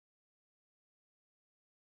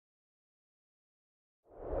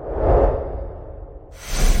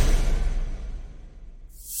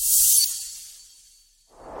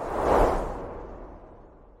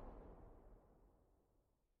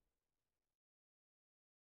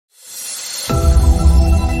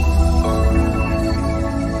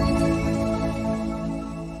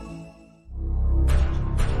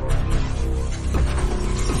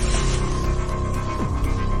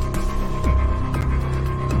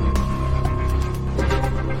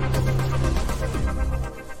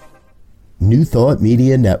New Thought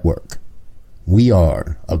Media Network. We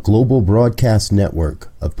are a global broadcast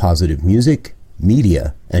network of positive music,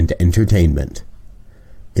 media, and entertainment,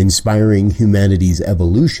 inspiring humanity's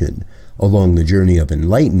evolution along the journey of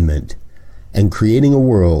enlightenment and creating a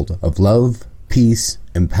world of love, peace,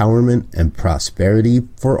 empowerment, and prosperity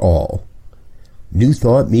for all. New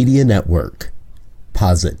Thought Media Network.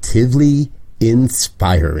 Positively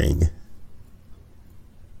inspiring.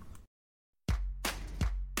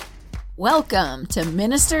 Welcome to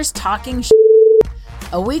Ministers Talking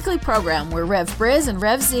a weekly program where Rev Briz and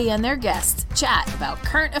Rev Z and their guests chat about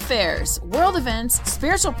current affairs, world events,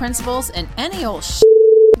 spiritual principles, and any old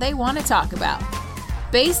they want to talk about.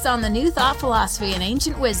 Based on the New Thought philosophy and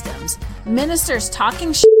ancient wisdoms, Ministers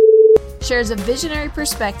Talking shares a visionary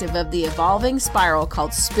perspective of the evolving spiral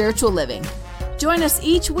called spiritual living. Join us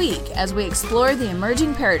each week as we explore the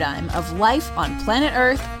emerging paradigm of life on planet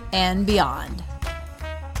Earth and beyond.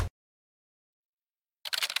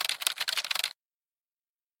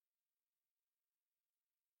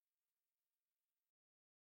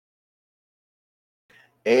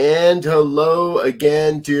 And hello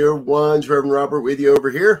again, dear ones. Reverend Robert with you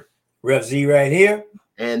over here. Rev Z right here.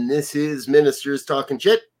 And this is Ministers Talking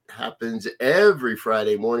Shit. Happens every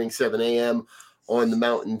Friday morning, 7 a.m. on the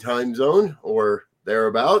Mountain Time Zone or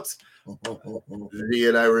thereabouts. Z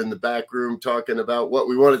and I were in the back room talking about what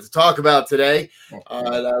we wanted to talk about today.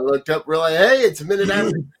 And I looked up, realized, hey, it's a minute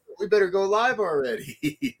after. We better go live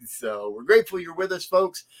already. So we're grateful you're with us,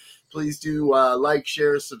 folks. Please do like,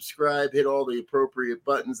 share, subscribe, hit all the appropriate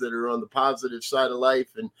buttons that are on the positive side of life,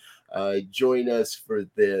 and join us for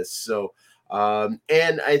this. So,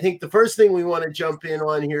 and I think the first thing we want to jump in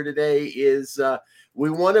on here today is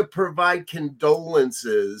we want to provide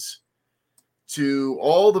condolences to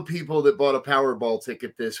all the people that bought a Powerball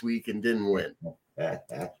ticket this week and didn't win.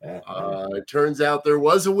 It turns out there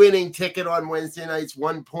was a winning ticket on Wednesday night's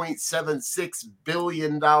 $1.76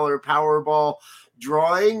 billion Powerball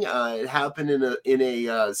drawing. It happened in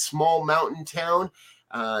a small mountain town,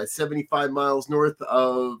 75 miles north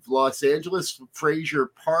of Los Angeles,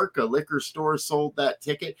 Fraser Park. A liquor store sold that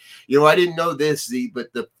ticket. You know, I didn't know this, Z,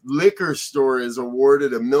 but the liquor store is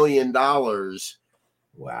awarded $1 million.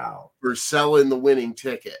 Wow. For selling the winning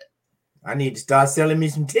ticket. I need to start selling me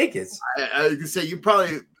some tickets. I was going to say, you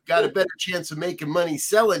probably got a better chance of making money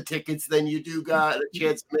selling tickets than you do got a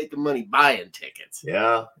chance of making money buying tickets.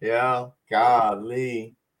 Yeah.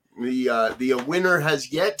 Golly. The winner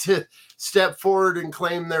has yet to step forward and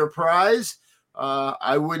claim their prize.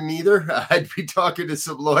 I wouldn't either. I'd be talking to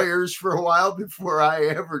some lawyers for a while before I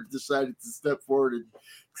ever decided to step forward and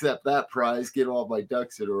accept that prize, get all my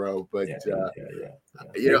ducks in a row. But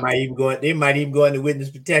They might even go in the witness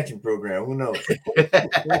protection program. Who knows? It's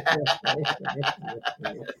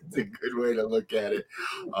a good way to look at it.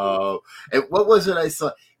 And what was it I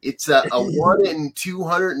saw? It's a 1 in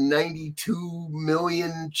 292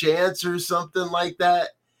 million chance or something like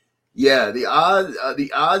that. Yeah, the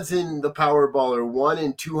odds in the Powerball are 1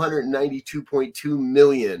 in 292.2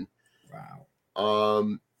 million. Wow.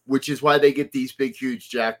 Which is why they get these big, huge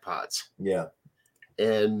jackpots. Yeah.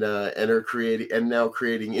 And are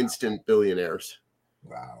creating instant billionaires.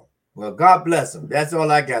 Wow. Well, God bless them. That's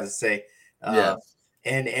all I got to say. Yeah.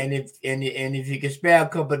 And if you can spare a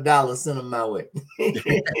couple of dollars, send them my way.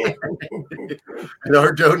 And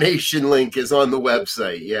our donation link is on the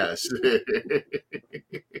website. Yes.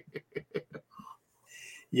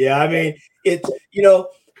 Yeah, I mean,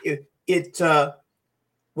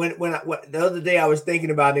 when the other day I was thinking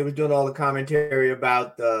about it, they was doing all the commentary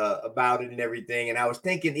about it and everything, and I was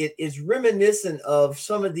thinking it's reminiscent of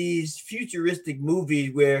some of these futuristic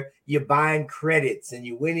movies where you're buying credits and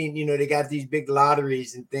you're winning. You know, they got these big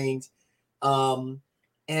lotteries and things, and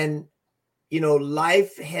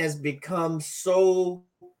life has become so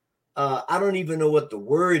I don't even know what the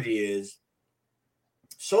word is.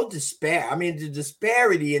 So despair. I mean, the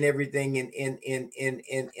disparity in everything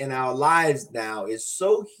in our lives now is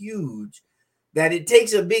so huge that it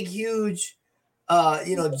takes a big, huge,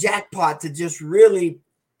 jackpot to just really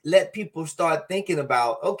let people start thinking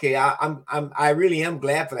about. Okay, I really am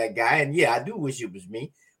glad for that guy, and yeah, I do wish it was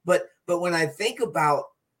me. But when I think about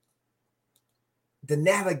the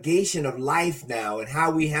navigation of life now and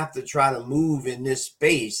how we have to try to move in this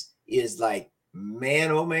space, is like,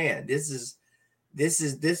 man, oh man, this is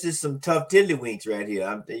some tough tiddlywinks right here.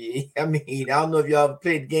 I mean, I don't know if y'all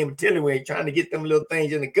played the game of tiddlywinks trying to get them little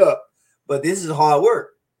things in the cup, but this is hard work.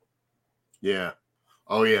 Yeah.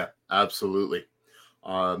 Oh yeah, absolutely.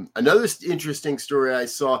 Another interesting story I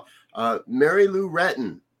saw, Mary Lou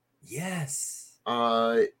Retton. Yes.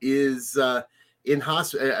 in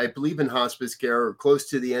hospice, I believe in hospice care, or close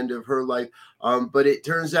to the end of her life. But it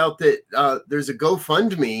turns out that there's a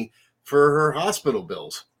GoFundMe for her hospital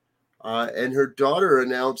bills. And her daughter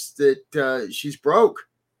announced that she's broke.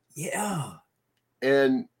 Yeah.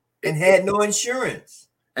 And had no insurance.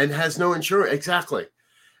 And has no insurance. Exactly.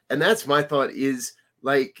 And that's my thought is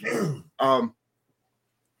like,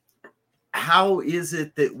 how is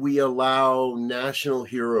it that we allow national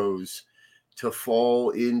heroes to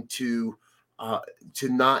fall into, to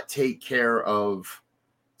not take care of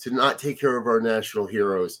our national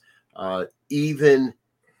heroes? Even,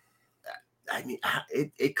 I mean,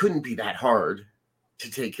 it couldn't be that hard to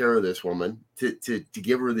take care of this woman, to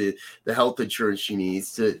give her the health insurance she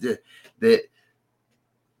needs, that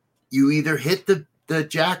you either hit the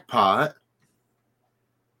jackpot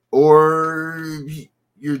or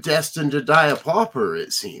you're destined to die a pauper,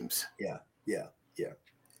 it seems. Yeah.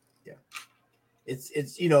 It's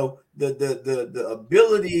the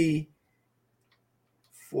ability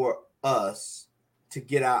for us to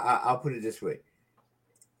get out. I'll put it this way.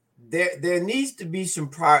 There needs to be some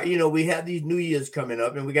prior, we have these New Year's coming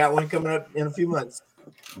up, and we got one coming up in a few months.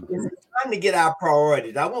 It's time to get our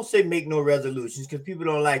priorities. I won't say make no resolutions because people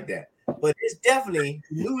don't like that, but it's definitely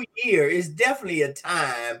New Year is definitely a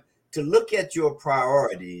time to look at your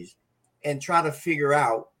priorities and try to figure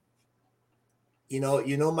out,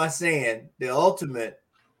 my saying, the ultimate,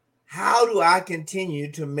 how do I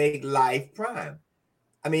continue to make life prime?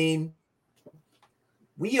 I mean,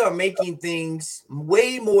 we are making things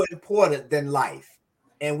way more important than life.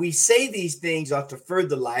 And we say these things are to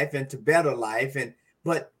further life and to better life.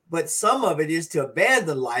 But some of it is to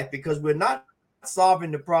abandon life because we're not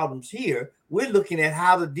solving the problems here. We're looking at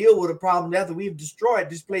how to deal with a problem after we've destroyed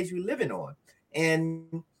this place we're living on.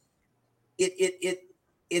 And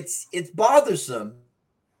it's bothersome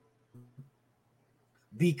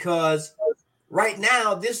because right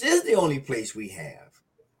now this is the only place we have.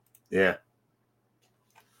 Yeah.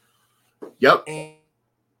 Yep.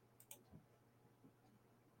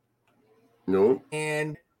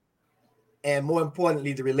 And more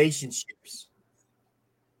importantly, the relationships.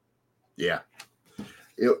 Yeah.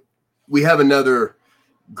 We have another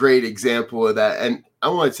great example of that. And I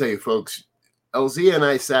want to tell you, folks, Elzia and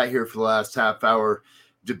I sat here for the last half hour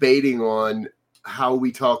debating on how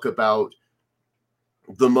we talk about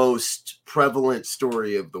the most prevalent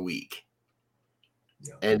story of the week.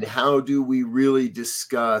 Yeah. And how do we really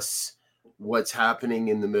discuss what's happening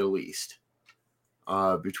in the Middle East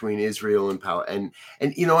between Israel and Palestine?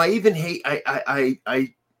 And I even hate, I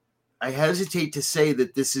hesitate to say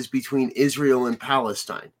that this is between Israel and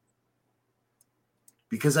Palestine,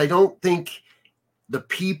 because I don't think the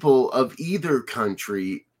people of either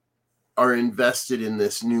country are invested in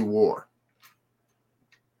this new war.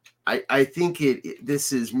 I think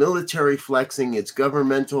this is military flexing, it's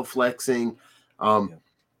governmental flexing.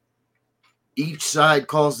 Each side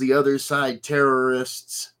calls the other side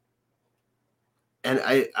terrorists. And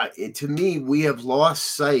to me, we have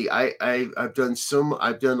lost sight. I've done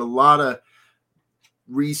a lot of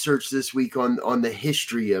research this week on the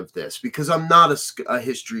history of this, because I'm not a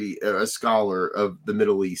scholar of the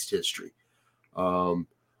Middle East history. I'm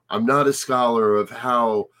not a scholar of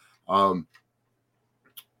how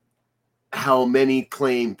many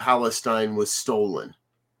claim Palestine was stolen,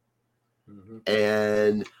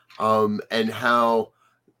 and how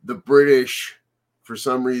the British, for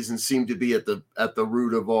some reason, seem to be at the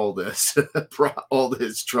root of all this, all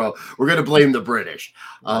this trouble. We're going to blame the British.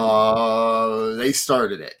 They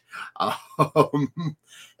started it.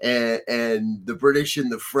 And the British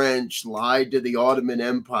and the French lied to the Ottoman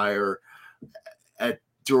Empire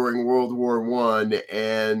during World War I,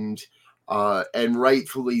 and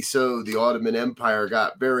rightfully so. The Ottoman Empire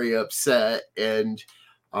got very upset,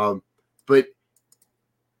 but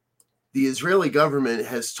the Israeli government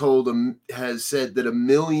has said that 1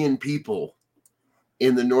 million people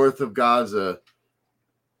in the north of Gaza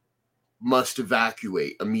must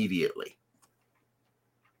evacuate immediately.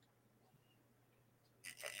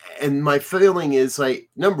 And my feeling is, like,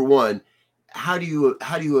 number one, how do you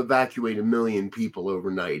evacuate 1 million people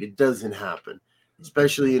overnight? It doesn't happen,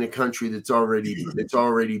 especially in a country that's already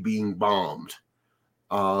being bombed.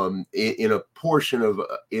 In a portion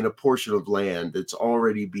of land that's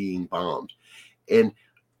already being bombed. And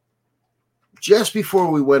just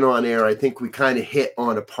before we went on air, I think we kind of hit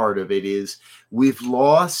on a part of it, is we've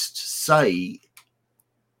lost sight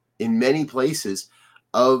in many places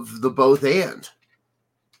of the both and.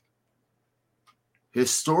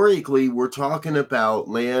 Historically, we're talking about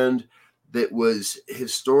land that was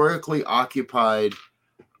historically occupied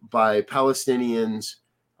by Palestinians,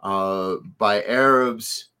 by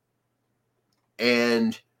Arabs,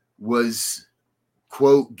 and was,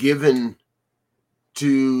 quote, given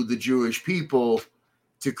to the Jewish people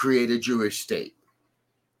to create a Jewish state.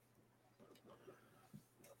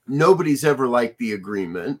 Nobody's ever liked the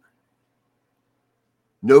agreement.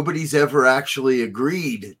 Nobody's ever actually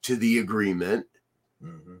agreed to the agreement.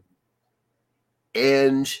 Mm-hmm.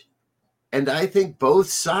 And I think both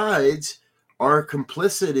sides are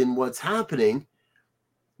complicit in what's happening.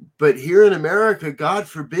 But here in America, God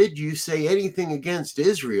forbid you say anything against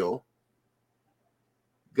Israel.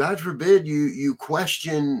 God forbid you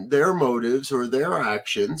question their motives or their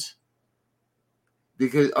actions.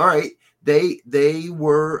 Because, all right, they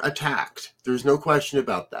were attacked. There's no question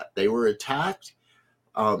about that. They were attacked.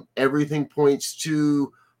 Everything points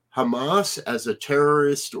to Hamas as a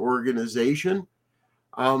terrorist organization.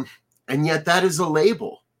 And yet that is a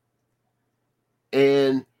label.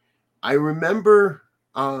 And I remember,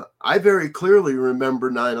 I very clearly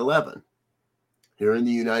remember 9/11 here in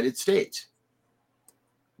the United States.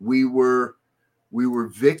 We were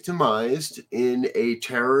victimized in a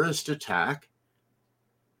terrorist attack.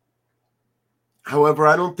 However,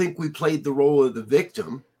 I don't think we played the role of the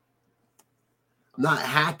victim. I'm not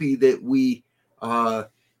happy that we bombed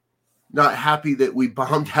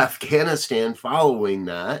Afghanistan following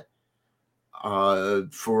that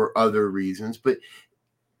for other reasons, but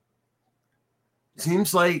it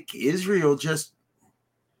seems like Israel just,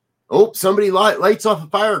 somebody lights off a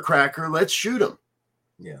firecracker, let's shoot them.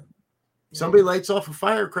 Yeah. Somebody lights off a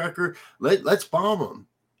firecracker, let's bomb them.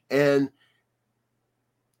 And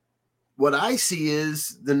what I see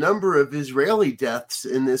is the number of Israeli deaths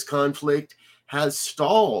in this conflict has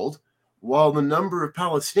stalled while the number of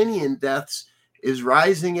Palestinian deaths is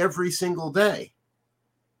rising every single day.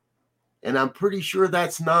 And I'm pretty sure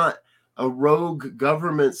that's not a rogue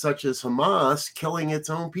government such as Hamas killing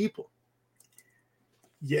its own people.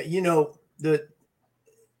 Yeah,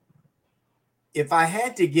 if I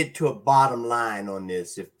had to get to a bottom line on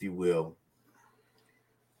this, if you will,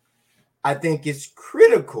 I think it's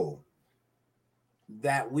critical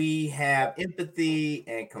that we have empathy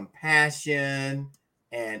and compassion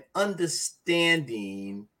and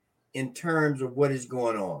understanding in terms of what is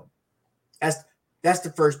going on. That's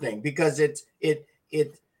the first thing, because it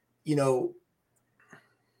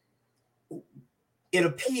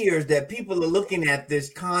appears that people are looking at this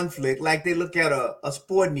conflict like they look at a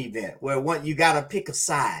sporting event where you got to pick a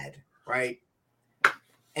side, right?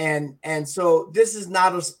 And so this is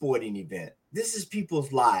not a sporting event. This is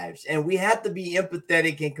people's lives, and we have to be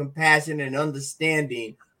empathetic and compassionate and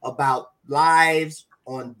understanding about lives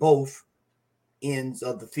on both ends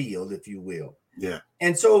of the field, if you will. Yeah.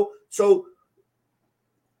 And so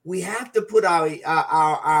we have to put our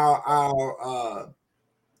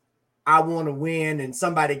I want to win and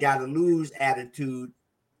somebody got to lose attitude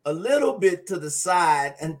a little bit to the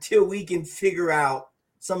side until we can figure out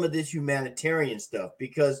some of this humanitarian stuff,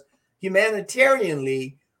 because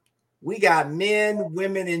humanitarianly, we got men,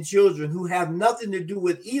 women, and children who have nothing to do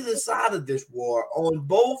with either side of this war on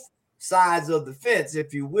both sides of the fence,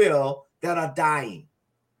 if you will, that are dying.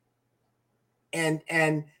 And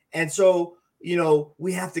so,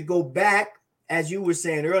 we have to go back, as you were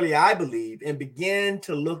saying earlier, I believe, and begin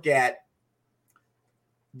to look at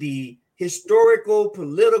the historical,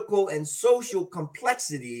 political, and social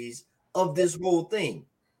complexities of this whole thing.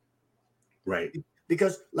 Right.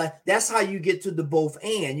 Because that's how you get to the both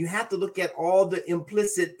and. You have to look at all the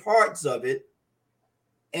implicit parts of it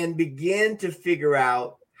and begin to figure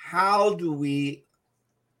out how do we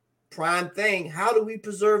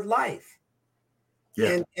preserve life?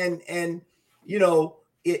 Yeah. And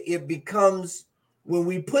it becomes, when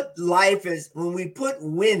we put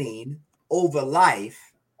winning over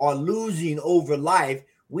life or losing over life,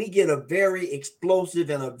 we get a very explosive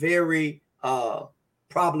and a very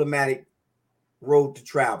problematic road to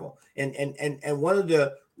travel. And one of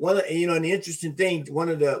the interesting thing, one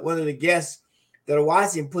of the guests that are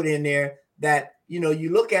watching put in there that you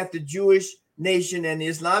look at the Jewish nation and the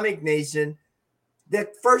Islamic nation, they're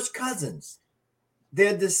first cousins.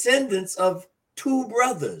 They're descendants of two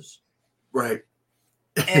brothers. Right.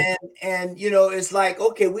 and it's like,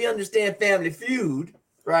 okay, we understand Family Feud,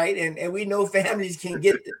 right? And we know families can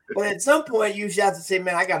get, but at some point you have to say,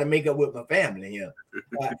 man, I got to make up with my family here.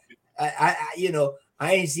 I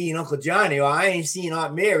ain't seen Uncle Johnny or I ain't seen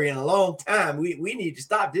Aunt Mary in a long time. We need to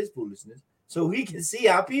stop this foolishness so we can see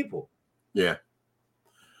our people. Yeah.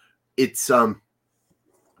 It's I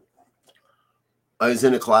was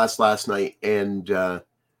in a class last night, and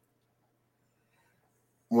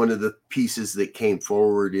one of the pieces that came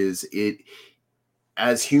forward is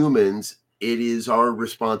as humans, it is our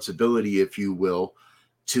responsibility, if you will,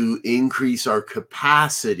 to increase our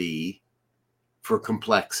capacity for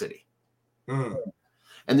complexity.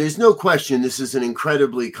 And there's no question this is an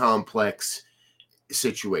incredibly complex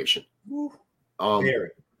situation.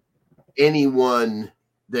 Anyone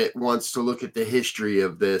that wants to look at the history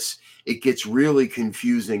of this, it gets really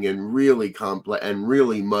confusing and really complex and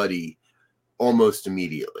really muddy almost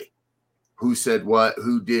immediately. Who said what,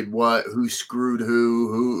 who did what, who screwed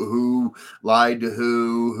who lied to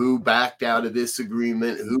who backed out of this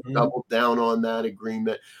agreement, who doubled down on that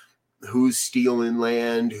agreement, who's stealing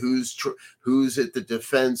land, who's at the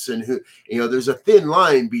defense, and who, there's a thin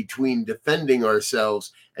line between defending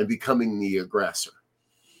ourselves and becoming the aggressor.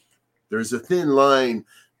 There's a thin line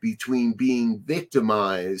between being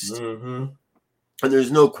victimized, and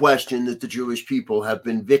there's no question that the Jewish people have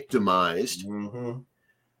been victimized.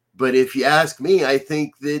 But if you ask me, I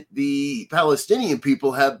think that the Palestinian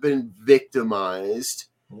people have been victimized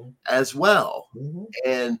as well.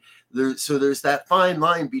 And there's that fine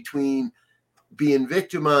line between being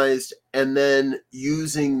victimized and then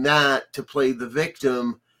using that to play the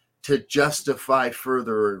victim to justify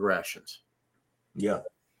further aggressions.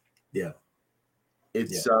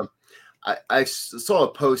 It's I saw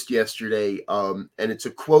a post yesterday, and it's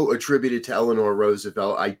a quote attributed to Eleanor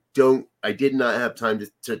Roosevelt. I did not have time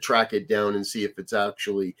to track it down and see if it's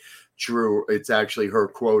actually true, it's actually her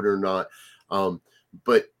quote or not.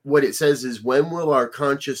 But what it says is, when will our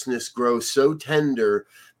consciousness grow so tender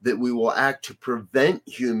that we will act to prevent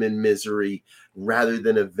human misery rather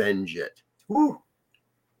than avenge it?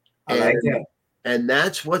 I like that. And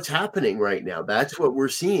that's what's happening right now. That's what we're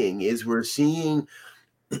seeing, is we're seeing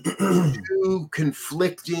two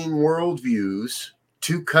conflicting worldviews,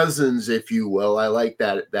 two cousins, if you will. I like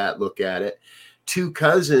that look at it. Two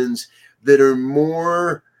cousins that are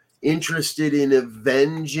more interested in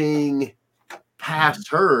avenging past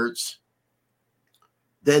hurts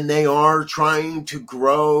than they are trying to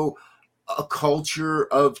grow a culture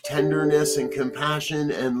of tenderness and compassion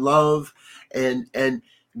and love and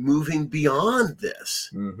moving beyond this.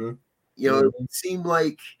 It seemed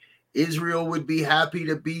like Israel would be happy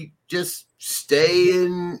to just stay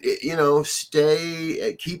in,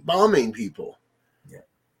 keep bombing people.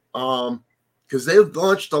 Because they've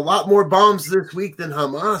launched a lot more bombs this week than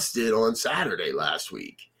Hamas did on Saturday last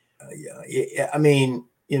week. I mean,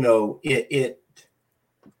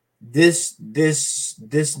 this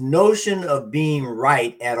notion of being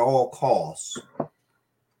right at all costs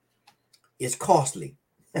is costly.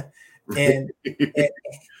 and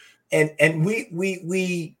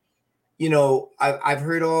we I've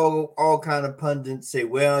heard all kind of pundits say,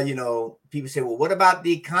 well, people say, well, what about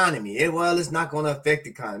the economy? Well, it's not going to affect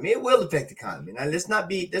the economy. It will affect the economy. Now, let's not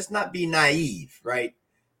be naive, right?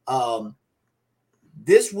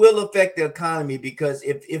 This will affect the economy because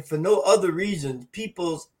if for no other reason,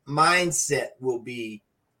 people's mindset will be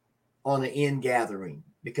on an end gathering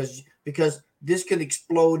because this could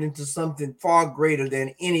explode into something far greater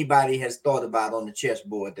than anybody has thought about on the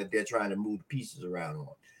chessboard that they're trying to move the pieces around on.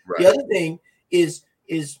 Right. The other thing is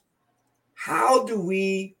how do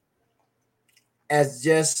we, as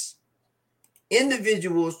just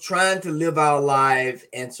individuals trying to live our lives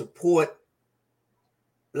and support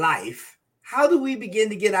life, how do we begin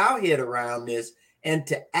to get our head around this and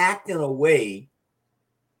to act in a way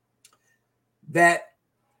that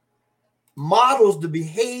models the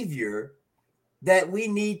behavior that we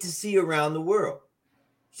need to see around the world?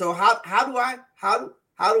 So how do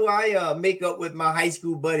I make up with my high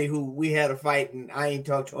school buddy who we had a fight and I ain't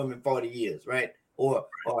talked to him in 40 years, right? Or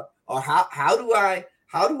how do I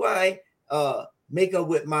make up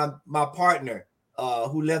with my partner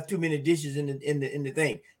who left too many dishes in the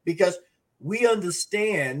thing? Because we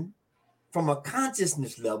understand from a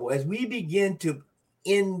consciousness level, as we begin to,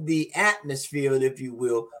 in the atmosphere, if you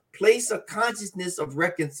will, place a consciousness of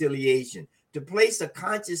reconciliation, to place a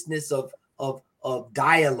consciousness of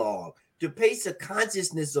dialogue, to place a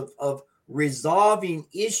consciousness of resolving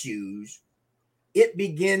issues, it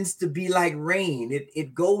begins to be like rain.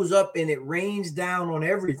 It goes up and it rains down on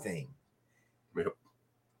everything. Yep.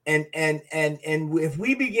 And if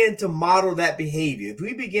we begin to model that behavior, if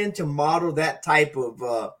we begin to model that type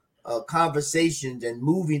of conversations and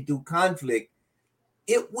moving through conflict,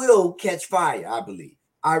 it will catch fire, I believe.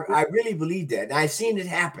 I really believe that. And I've seen it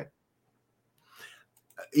happen.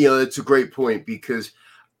 It's a great point because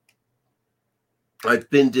I've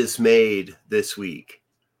been dismayed this week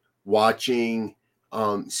watching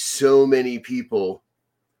so many people,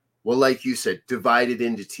 well, like you said, divided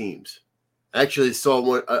into teams. I actually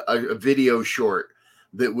saw a video short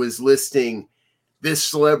that was listing this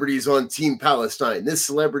celebrity's on Team Palestine, this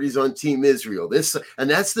celebrity's on Team Israel, and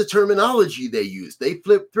that's the terminology they use. They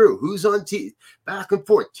flip through who's on team, back and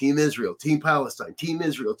forth, Team Israel, Team Palestine, Team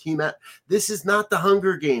Israel, This is not the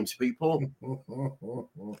Hunger Games, people.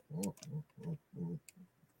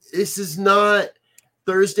 This is not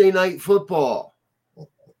Thursday Night Football,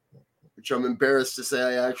 which I'm embarrassed to say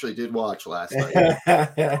I actually did watch last night,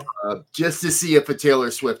 just to see if a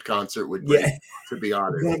Taylor Swift concert would break, to be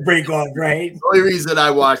honest. Gonna break off, right? The only reason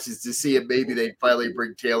I watched is to see if maybe they'd finally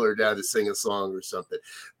bring Taylor down to sing a song or something.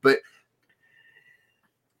 But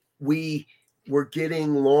we were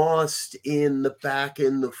getting lost in the back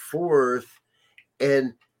and the forth,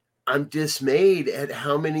 and I'm dismayed at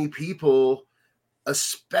how many people,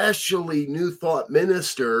 especially New Thought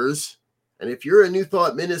ministers, and if you're a New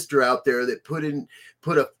Thought minister out there that put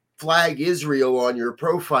a flag Israel on your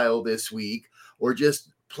profile this week, or just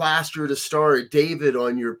plastered a Star of David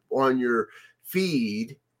on your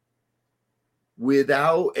feed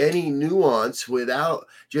without any nuance, without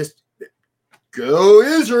just go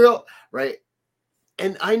Israel, right?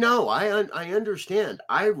 And I know, I understand.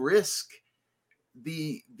 I risk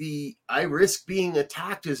being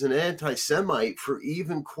attacked as an anti-Semite for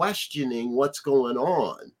even questioning what's going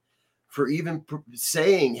on, for even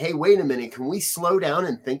saying, hey, wait a minute, can we slow down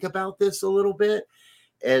and think about this a little bit?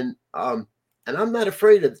 And I'm not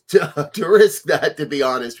afraid to risk that, to be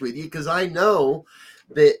honest with you, because I know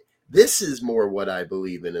that this is more what I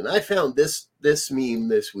believe in. And I found this meme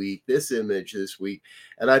this week, this image this week,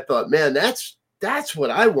 and I thought, man, that's what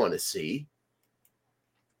I want to see.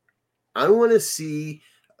 I want to see,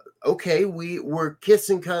 okay, we're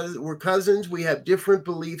kissing cousins, we're cousins, we have different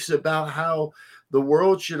beliefs about how the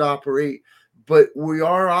world should operate, but we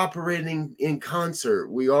are operating in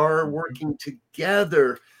concert. We are working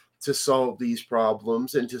together to solve these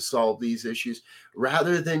problems and to solve these issues,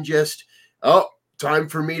 rather than just, oh, time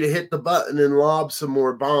for me to hit the button and lob some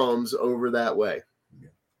more bombs over that way.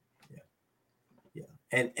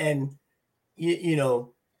 Yeah. And you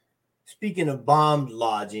know, speaking of bomb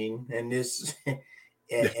lodging, and this,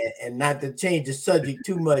 and not to change the subject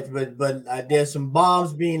too much, but there's some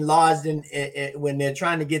bombs being lodged in when they're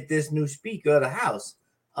trying to get this new Speaker of the House.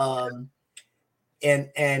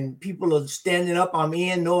 And people are standing up. I'm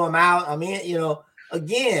in. No, I'm out. I'm in. You know,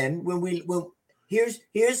 again, here's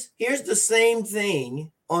the same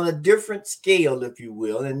thing on a different scale, if you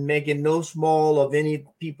will, and making no small of any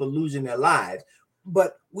people losing their lives.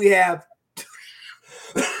 But we have,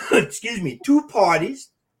 excuse me, two parties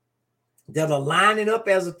that are lining up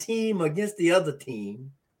as a team against the other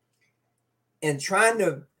team and trying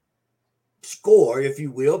to score, if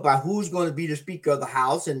you will, by who's going to be the Speaker of the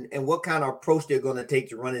House and what kind of approach they're going to take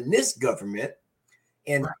to running this government,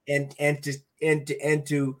 and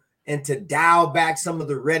to dial back some of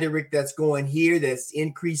the rhetoric that's going here, that's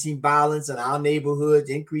increasing violence in our neighborhoods,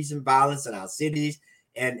 increasing violence in our cities,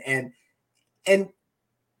 and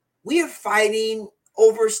we are fighting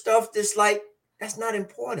over stuff that's not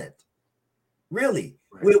important, really.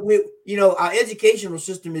 Right. We you know, our educational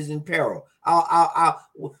system is in peril.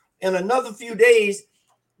 In another few days,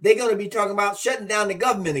 they're going to be talking about shutting down the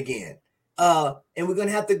government again. And we're going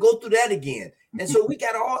to have to go through that again. And so we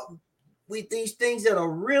got these things that are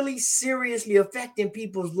really seriously affecting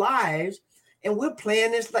people's lives. And we're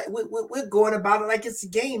playing this like we're going about it like it's a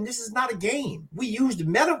game. This is not a game. We use the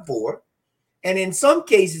metaphor, and in some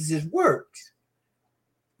cases it works.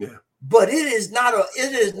 Yeah. But it is not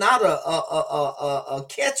a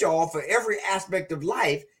catch-all for every aspect of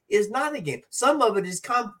life. Is not a game. Some of it is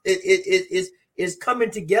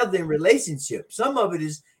coming together in relationships. Some of it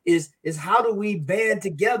is how do we band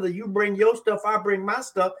together? You bring your stuff, I bring my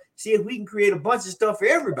stuff. See if we can create a bunch of stuff for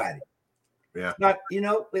everybody. Yeah. Not, you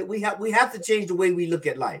know, we have to change the way we look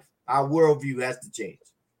at life. Our worldview has to change.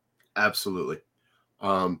 Absolutely.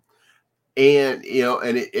 And you know,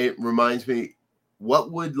 and it reminds me,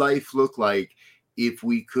 what would life look like if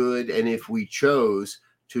we could and if we chose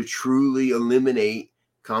to truly eliminate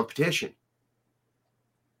competition?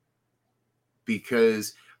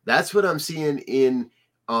 Because that's what I'm seeing in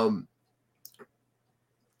and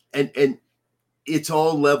it's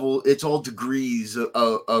all degrees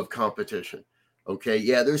of competition. Okay,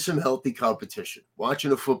 yeah, there's some healthy competition.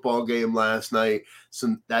 Watching a football game last night,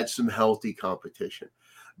 that's some healthy competition.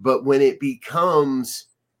 But when it becomes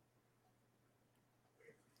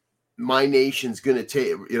my nation's going to take,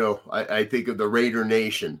 you know, I think of the Raider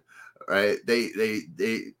Nation. Right,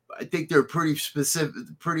 I think they're pretty specific,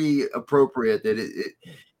 pretty appropriate that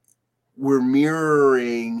we're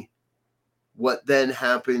mirroring what then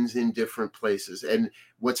happens in different places, and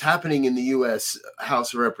what's happening in the U.S.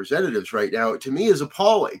 House of Representatives right now, to me, is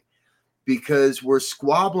appalling. because we're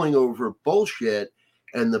squabbling over bullshit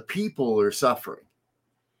and the people are suffering.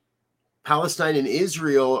 Palestine and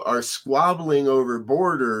Israel are squabbling over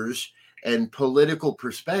borders and political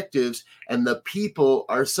perspectives, and the people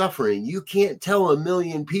are suffering. You can't tell a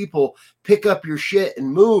million people, pick up your shit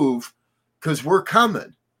and move because we're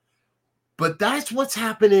coming. But that's what's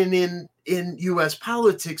happening in U.S.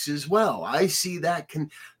 politics as well. I see that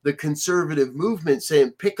the conservative movement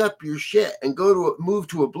saying, pick up your shit and move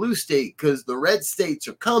to a blue state because the red states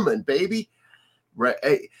are coming, baby.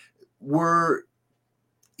 Right? We're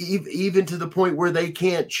even to the point where they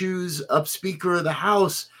can't choose a Speaker of the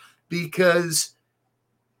House because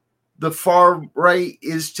the far right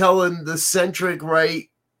is telling the centric right,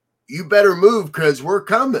 you better move because we're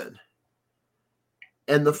coming.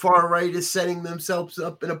 And the far right is setting themselves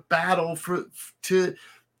up in a battle to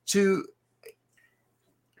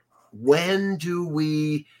when do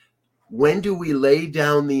we lay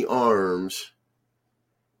down the arms,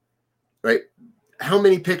 right? How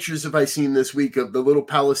many pictures have I seen this week of the little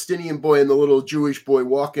Palestinian boy and the little Jewish boy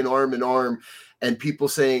walking arm in arm, and people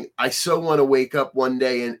saying, I so want to wake up one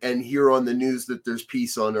day and hear on the news that there's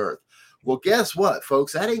peace on earth. Well, guess what,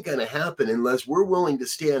 folks? That ain't going to happen unless we're willing to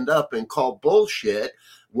stand up and call bullshit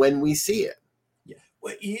when we see it. Yeah.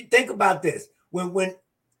 Well, you think about this. When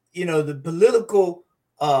you know, the political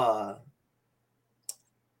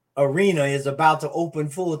arena is about to open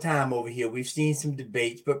full time over here. We've seen some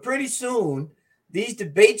debates, but pretty soon these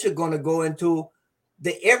debates are going to go into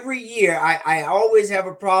every year. I always have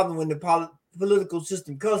a problem when the political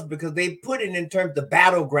system comes because they put it in terms of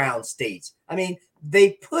battleground states. I mean,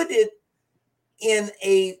 they put it in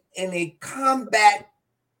a combat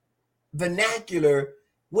vernacular,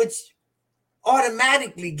 which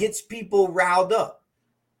automatically gets people riled up.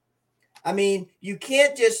 I mean, you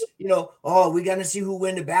can't just, oh, we're going to see who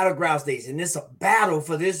win the battleground states. And it's a battle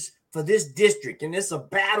for this district. And it's a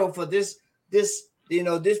battle for this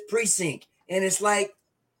precinct. And it's like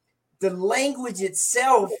the language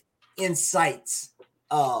itself incites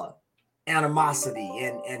animosity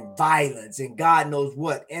and violence and God knows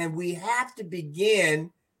what. And we have to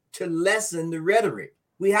begin to lessen the rhetoric.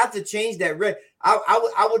 We have to change that.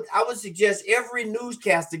 I would suggest every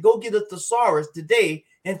newscaster go get a thesaurus today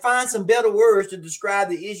and find some better words to describe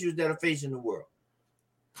the issues that are facing the world.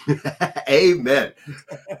 Amen.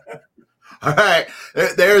 All right.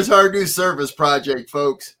 There's our new service project,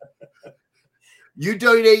 folks. You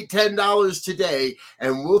donate $10 today,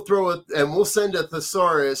 and we'll send a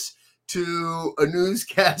thesaurus to a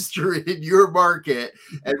newscaster in your market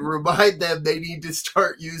and remind them they need to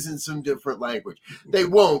start using some different language. They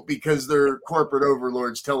won't because their corporate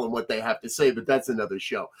overlords tell them what they have to say, but that's another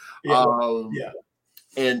show. Yeah.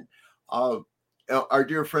 And our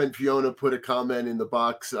dear friend Fiona put a comment in the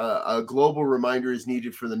box. A global reminder is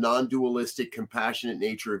needed for the non-dualistic, compassionate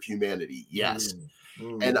nature of humanity. Yes.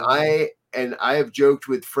 And I have joked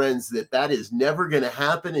with friends that is never going to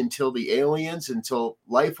happen until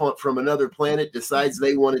life from another planet decides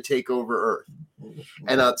they want to take over Earth.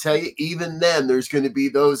 And I'll tell you, even then, there's going to be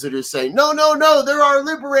those that are saying, no, they're our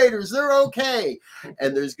liberators. They're okay.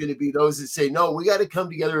 And there's going to be those that say, no, we got to come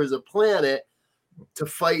together as a planet to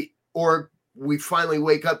fight, or we finally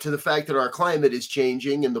wake up to the fact that our climate is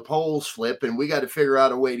changing and the poles flip, and we got to figure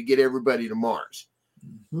out a way to get everybody to Mars.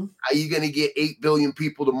 How are you going to get 8 billion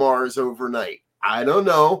people to Mars overnight? I don't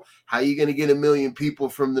know. How are you going to get 1 million people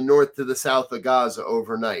from the north to the south of Gaza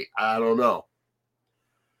overnight? I don't know.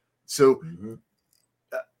 So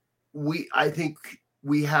I think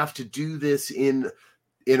we have to do this in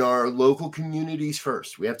our local communities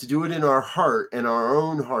first. We have to do it in our heart and our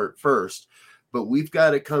own heart first. But we've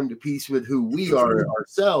got to come to peace with who we are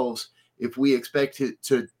ourselves if we expect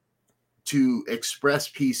to express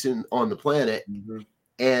peace on the planet.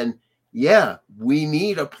 And yeah, we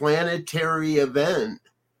need a planetary event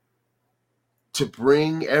to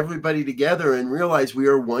bring everybody together and realize we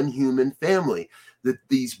are one human family, that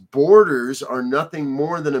these borders are nothing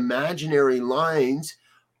more than imaginary lines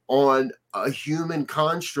on a human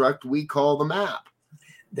construct we call the map.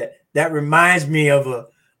 That reminds me of a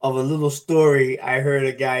little story I heard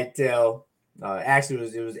a guy tell.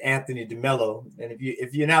 Actually, it was Anthony DeMello. And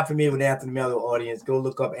if you're not familiar with Anthony DeMello, audience, go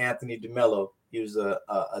look up Anthony DeMello. He was a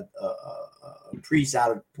priest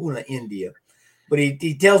out of Pune, India. But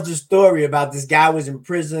he tells the story about this guy was in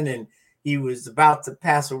prison and he was about to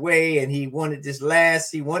pass away, and he wanted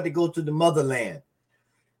to go to the motherland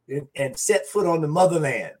and set foot on the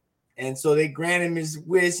motherland. And so they grant him his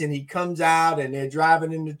wish, and he comes out, and they're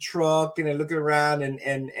driving in the truck, and they're looking around,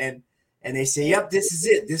 and they say, yep, this is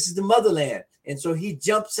it. This is the motherland. And so he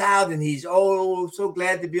jumps out, and he's so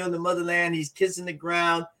glad to be on the motherland. He's kissing the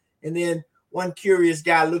ground. And then one curious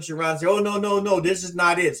guy looks around and says, oh, no, this is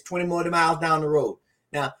not it. It's 20 more miles down the road.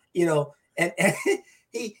 Now, and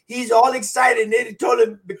he's all excited. And they told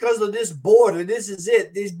him because of this border, this is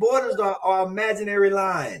it. These borders are imaginary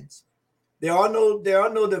lines. There are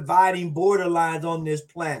no dividing border lines on this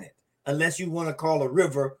planet, unless you want to call a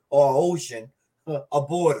river or ocean a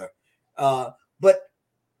border. But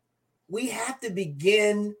we have to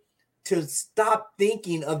begin to stop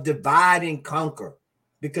thinking of divide and conquer,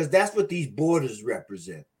 because that's what these borders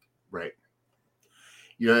represent. Right.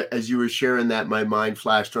 As you were sharing that, my mind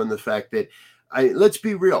flashed on the fact that let's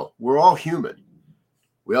be real. We're all human.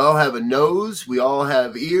 We all have a nose. We all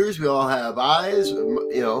have ears. We all have eyes,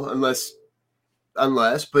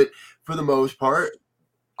 unless, but for the most part,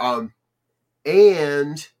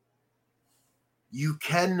 and you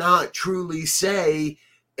cannot truly say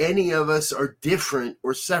any of us are different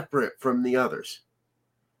or separate from the others.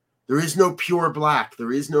 There is no pure black.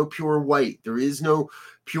 There is no pure white. There is no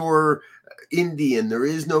pure Indian. There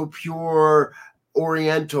is no pure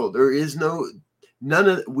Oriental. There is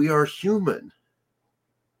we are human.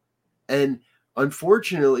 And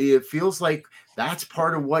unfortunately, it feels like that's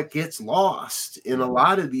part of what gets lost in a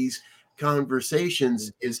lot of these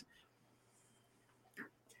conversations is.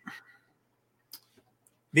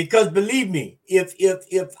 Because believe me,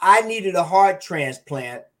 if I needed a heart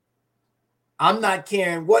transplant, I'm not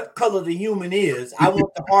caring what color the human is. I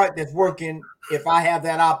want the heart that's working if I have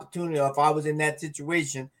that opportunity or if I was in that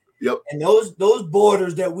situation. Yep. And those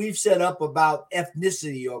borders that we've set up about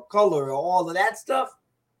ethnicity or color or all of that stuff,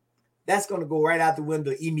 that's going to go right out the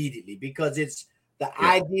window immediately, because it's the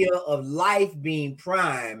idea of life being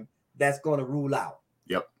prime that's going to rule out.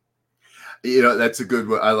 Yep. That's a good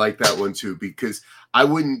one. I like that one too, because I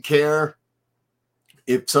wouldn't care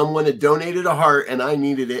if someone had donated a heart and I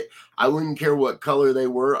needed it. I wouldn't care what color they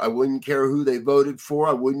were. I wouldn't care who they voted for.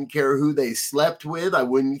 I wouldn't care who they slept with. I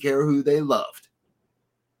wouldn't care who they loved.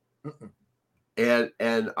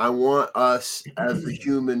 And I want us as the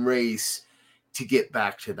human race to get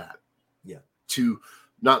back to that. Yeah. To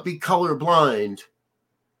not be colorblind,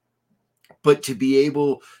 but to be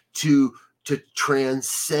able to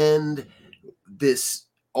transcend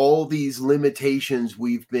all these limitations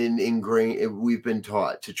we've been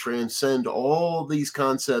taught, to transcend all these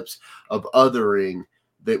concepts of othering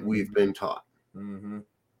that we've been taught. Mm-hmm.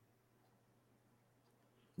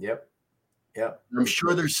 Yep. I'm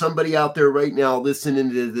sure there's somebody out there right now listening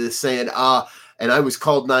to this saying, and I was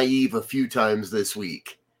called naive a few times this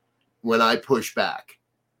week when I push back.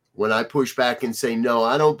 When I push back and say, no,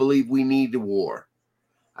 I don't believe we need a war.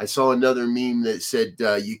 I saw another meme that said,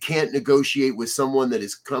 you can't negotiate with someone that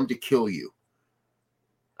has come to kill you.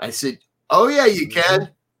 I said, oh, yeah, you can.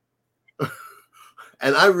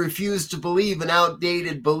 And I refuse to believe an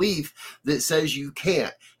outdated belief that says you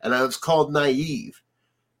can't. And I was called naive.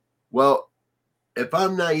 Well, if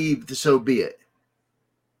I'm naive, so be it.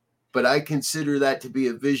 But I consider that to be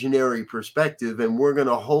a visionary perspective, and we're going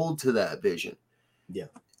to hold to that vision. Yeah.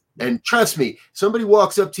 And trust me, somebody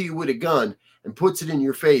walks up to you with a gun and puts it in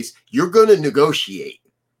your face, you're going to negotiate.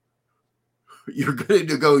 You're going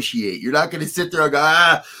to negotiate. You're not going to sit there and go,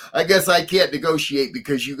 I guess I can't negotiate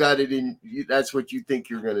because you got it in. That's what you think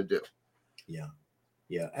you're going to do. Yeah.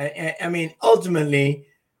 Yeah. I mean, ultimately,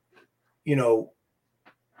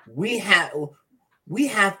 we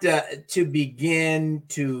have to begin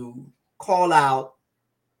to call out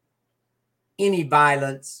any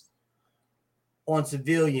violence on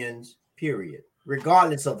civilians, period,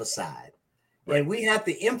 regardless of a side. Right. And we have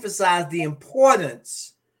to emphasize the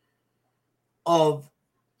importance of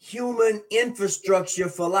human infrastructure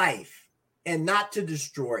for life, and not to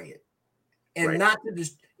destroy it, and right. not to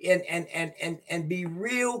and be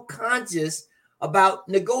real conscious about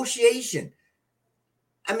negotiation.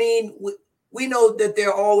 I mean, we know that there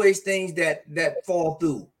are always things that fall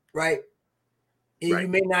through, right? And right. You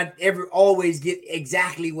may not ever always get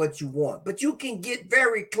exactly what you want, but you can get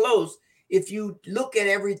very close if you look at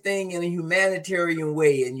everything in a humanitarian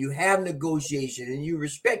way, and you have negotiation, and you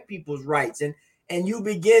respect people's rights, and you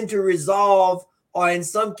begin to resolve, or in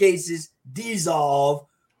some cases dissolve,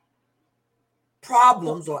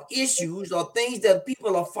 problems or issues or things that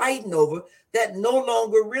people are fighting over that no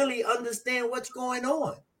longer really understand what's going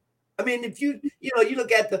on. I mean, if you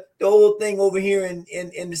look at the old thing over here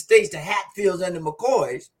in the States, the Hatfields and the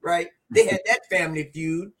McCoys, right? They had that family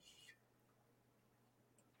feud.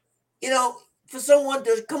 For someone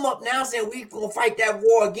to come up now saying we're going to fight that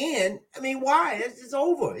war again, I mean, why? It's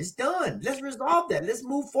over. It's done. Let's resolve that. Let's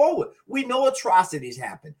move forward. We know atrocities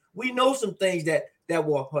happen. We know some things that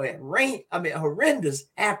were horrendous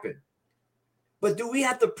happen. But do we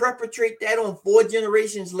have to perpetrate that on 4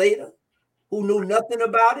 generations later who knew nothing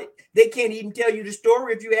about it? They can't even tell you the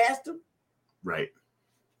story if you asked them. Right.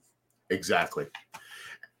 Exactly.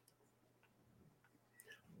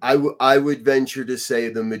 I would venture to say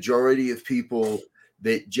the majority of people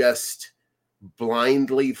that just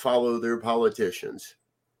blindly follow their politicians,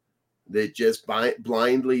 that just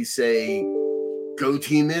blindly say, go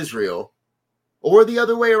Team Israel, or the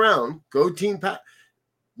other way around, go Team Pat.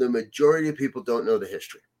 The majority of people don't know the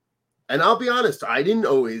history. And I'll be honest, I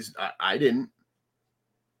didn't.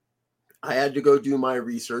 I had to go do my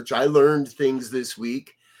research. I learned things this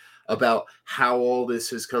week about how all this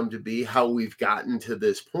has come to be, how we've gotten to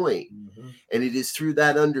this point. Mm-hmm. And it is through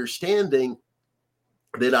that understanding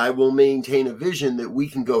that I will maintain a vision that we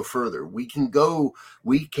can go further. We can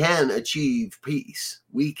achieve peace.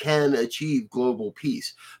 We can achieve global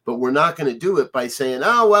peace, but we're not going to do it by saying,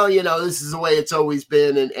 oh, well, this is the way it's always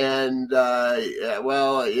been.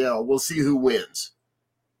 We'll see who wins.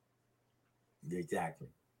 Exactly.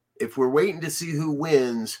 If we're waiting to see who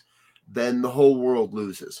wins, then the whole world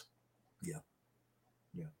loses.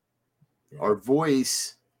 Yeah. Our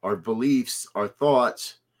voice, our beliefs, our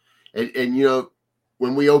thoughts, and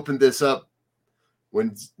when we opened this up,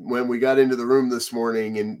 when we got into the room this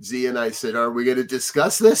morning, and Z and I said, "Are we going to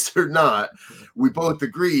discuss this or not?" We both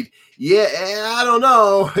agreed, "Yeah, I don't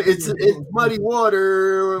know. It's muddy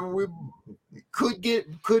water. We could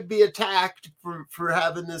be attacked for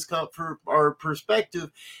having this for our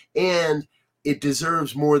perspective, and it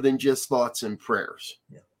deserves more than just thoughts and prayers."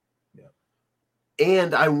 Yeah.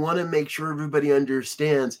 And I want to make sure everybody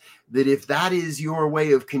understands that if that is your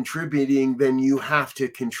way of contributing, then you have to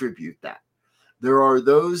contribute that. There are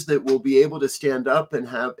those that will be able to stand up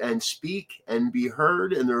and speak and be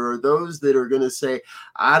heard. And there are those that are going to say,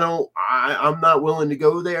 I'm not willing to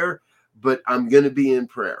go there, but I'm going to be in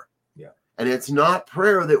prayer. Yeah. And it's not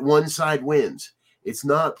prayer that one side wins. It's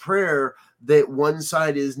not prayer that one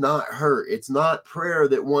side is not hurt. It's not prayer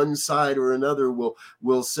that one side or another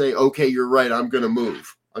will say, okay, you're right, I'm going to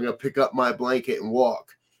move. I'm going to pick up my blanket and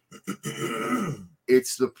walk.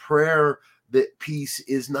 It's the prayer that peace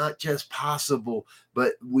is not just possible,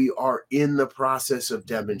 but we are in the process of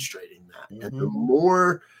demonstrating that. Mm-hmm. And the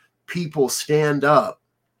more people stand up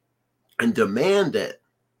and demand it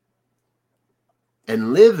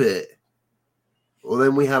and live it, well,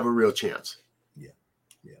 then we have a real chance.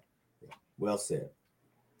 Well said.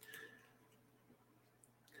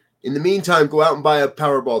 In the meantime, go out and buy a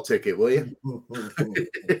Powerball ticket, will you?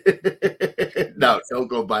 No, don't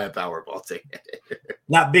go buy a Powerball ticket.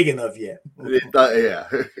 Not big enough yet. Yeah.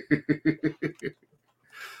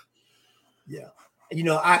 Yeah.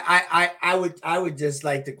 I would just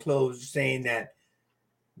like to close saying that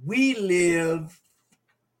we live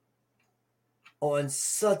on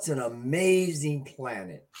such an amazing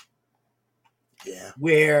planet. Yeah.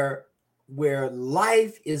 Where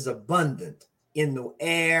life is abundant in the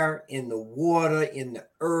air, in the water, in the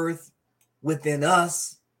earth, within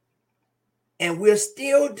us. And we're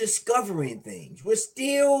still discovering things. We're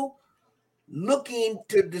still looking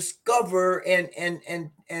to discover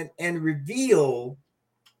and reveal.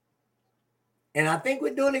 And I think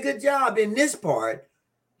we're doing a good job in this part,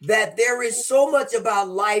 that there is so much about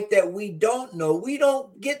life that we don't know. We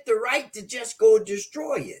don't get the right to just go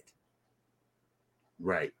destroy it.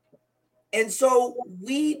 Right. And so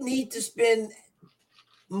we need to spend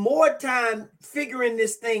more time figuring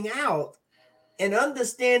this thing out and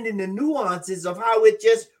understanding the nuances of how it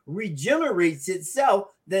just regenerates itself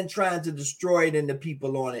than trying to destroy it and the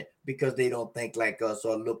people on it because they don't think like us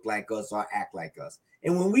or look like us or act like us.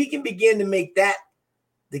 And when we can begin to make that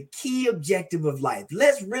the key objective of life,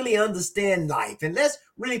 let's really understand life and let's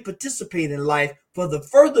really participate in life for the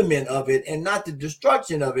furtherment of it and not the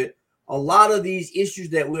destruction of it. A lot of these issues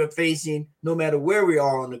that we're facing, no matter where we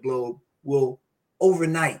are on the globe, will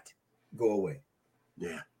overnight go away.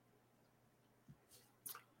 Yeah.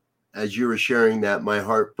 As you were sharing that, my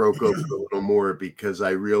heart broke open a little more because I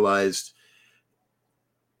realized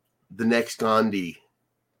the next Gandhi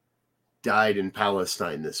died in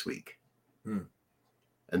Palestine this week. And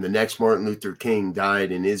the next Martin Luther King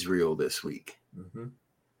died in Israel this week. Mm-hmm.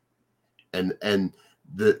 And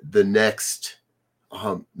the next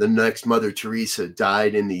Mother Teresa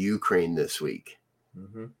died in the Ukraine this week.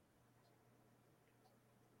 Mm-hmm.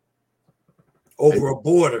 Over a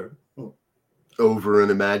border. Over an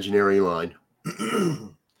imaginary line.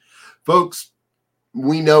 Folks,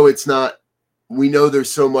 we know there's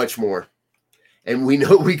so much more. And we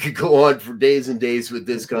know we could go on for days and days with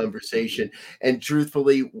this conversation. And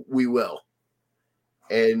truthfully, we will.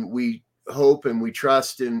 And we hope and we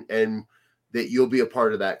trust and that you'll be a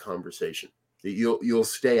part of that conversation. that you'll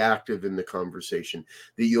stay active in the conversation,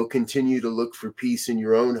 that you'll continue to look for peace in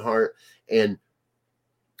your own heart and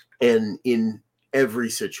in every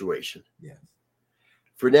situation. Yeah.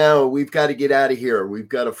 For now, we've got to get out of here. We've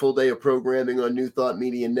got a full day of programming on New Thought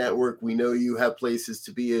Media Network. We know you have places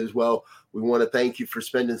to be as well. We want to thank you for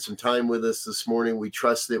spending some time with us this morning. We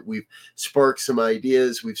trust that we've sparked some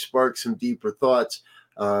ideas. We've sparked some deeper thoughts.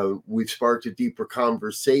 We've sparked a deeper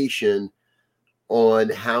conversation on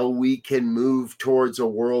how we can move towards a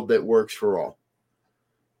world that works for all.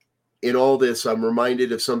 In all this, I'm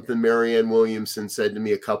reminded of something Marianne Williamson said to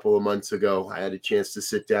me a couple of months ago. I had a chance to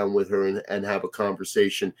sit down with her and have a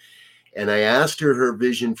conversation. And I asked her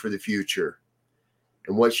vision for the future.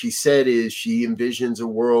 And what she said is she envisions a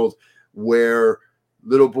world where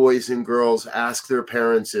little boys and girls ask their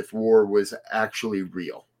parents if war was actually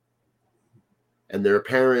real. And their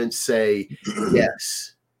parents say,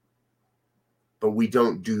 yes, but we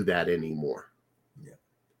don't do that anymore. Yeah.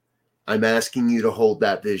 I'm asking you to hold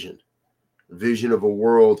that vision. Vision of a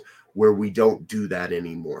world where we don't do that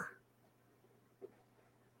anymore.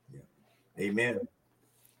 Yeah. Amen.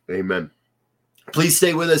 Amen. Please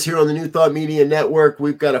stay with us here on the New Thought Media Network.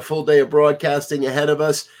 We've got a full day of broadcasting ahead of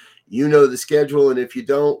us. You know the schedule, and if you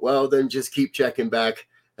don't, well, then just keep checking back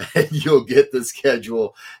and you'll get the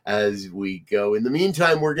schedule as we go. In the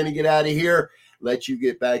meantime, we're going to get out of here, let you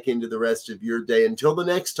get back into the rest of your day. Until the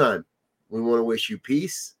next time, we want to wish you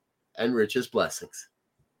peace and richest blessings.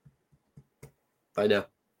 Bye now.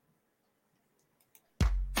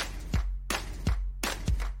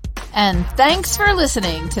 And thanks for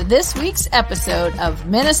listening to this week's episode of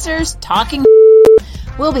Ministers Talking.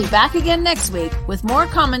 We'll be back again next week with more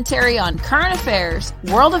commentary on current affairs,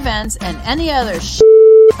 world events, and any other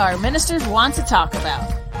our ministers want to talk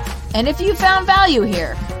about. And if you found value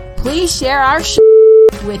here, please share our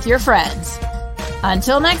with your friends.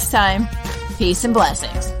 Until next time, peace and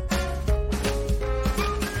blessings.